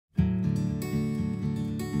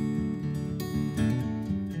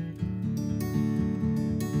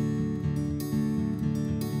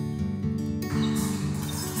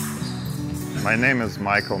My name is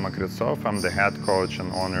Michael Makritsov. I'm the head coach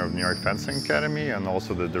and owner of New York Fencing Academy and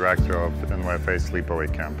also the director of NYFA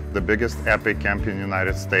Sleepaway Camp, the biggest epee camp in the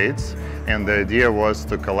United States. And the idea was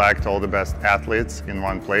to collect all the best athletes in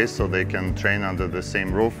one place so they can train under the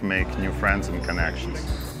same roof, make new friends and connections.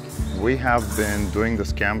 We have been doing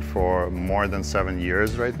this camp for more than 7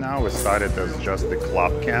 years right now. We started as just the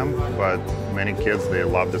club camp, but many kids, they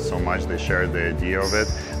loved it so much, they shared the idea of it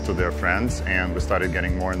to their friends, and we started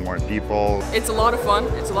getting more and more people. It's a lot of fun.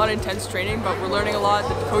 It's a lot of intense training, but we're learning a lot.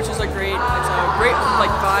 The coaches are great. It's a great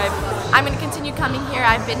vibe. I'm going to continue coming here.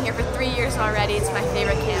 I've been here for 3 years already. It's my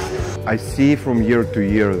favorite camp. I see from year to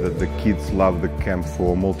year that the kids love the camp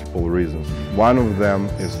for multiple reasons. One of them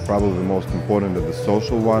is probably the most important, the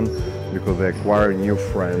social one, because they acquire new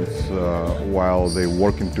friends while they're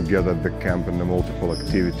working together at the camp in the multiple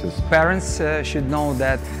activities. Parents should know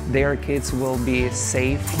that their kids will be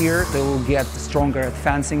safe here. They will get stronger at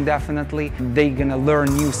fencing, definitely. They're gonna learn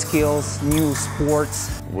new skills, new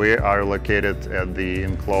sports. We are located at the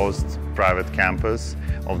enclosed private campus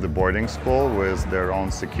of the boarding school with their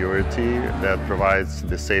own security that provides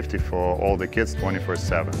the safety for all the kids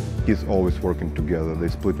 24/7. Kids always working together. They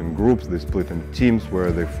split in groups, they split in teams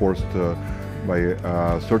where they're forced by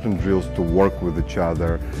certain drills to work with each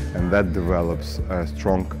other, and that develops a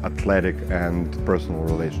strong athletic and personal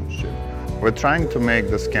relationship. We're trying to make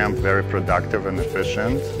this camp very productive and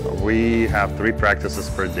efficient. We have 3 practices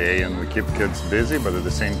per day and we keep kids busy, but at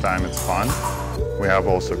the same time it's fun. We have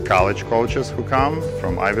also college coaches who come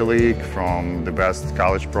from Ivy League, from the best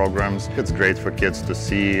college programs. It's great for kids to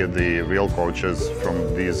see the real coaches from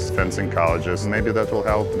these fencing colleges. Maybe that will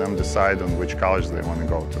help them decide on which college they want to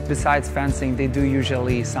go to. Besides fencing, they do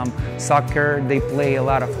usually some soccer, they play a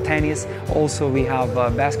lot of tennis. Also, we have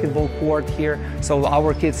a basketball court here, so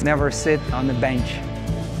our kids never sit on the bench.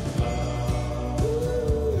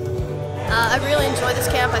 I really enjoy this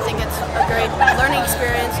camp. I think it's a great learning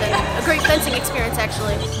experience and a great fencing experience,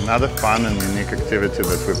 actually. Another fun and unique activity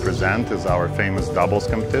that we present is our famous doubles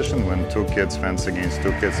competition, when 2 kids fence against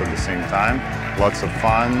 2 kids at the same time. Lots of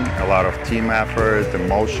fun, a lot of team effort,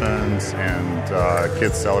 emotions, and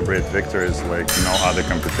kids celebrate victories like no other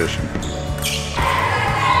competition.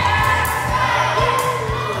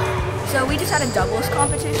 So we just had a doubles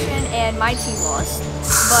competition and my team lost,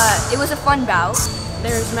 but it was a fun bout.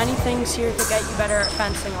 There's many things here to get you better at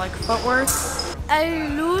fencing, like footwork. I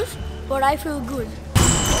lose, but I feel good.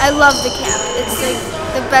 I love the camp. It's like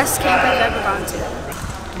the best camp I've ever gone to.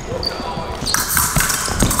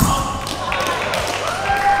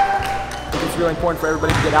 It's really important for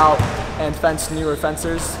everybody to get out and fence newer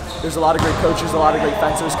fencers. There's a lot of great coaches, a lot of great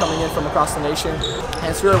fencers coming in from across the nation. And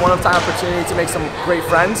it's really a one-of-a-kind opportunity to make some great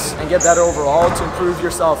friends and get better overall, to improve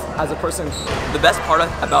yourself as a person. The best part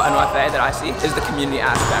about NYFA that I see is the community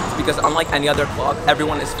aspect, because unlike any other club,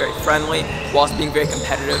 everyone is very friendly whilst being very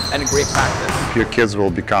competitive and a great practice. Your kids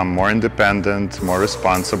will become more independent, more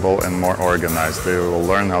responsible and more organized. They will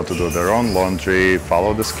learn how to do their own laundry,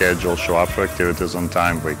 follow the schedule, show up for activities on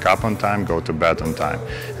time, wake up on time, go to bed on time.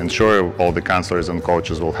 And sure, all the counselors and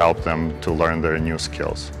coaches will help them to learn their new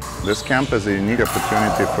skills. This camp is a unique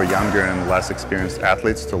opportunity for younger and less experienced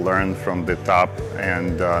athletes to learn from the top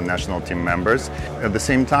and national team members. At the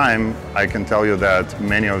same time, I can tell you that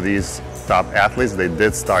many of these top athletes, they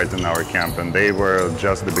did start in our camp and they were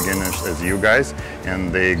just the beginners as you guys,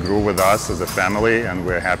 and they grew with us as a family, and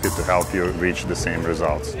we're happy to help you reach the same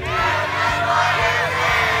results.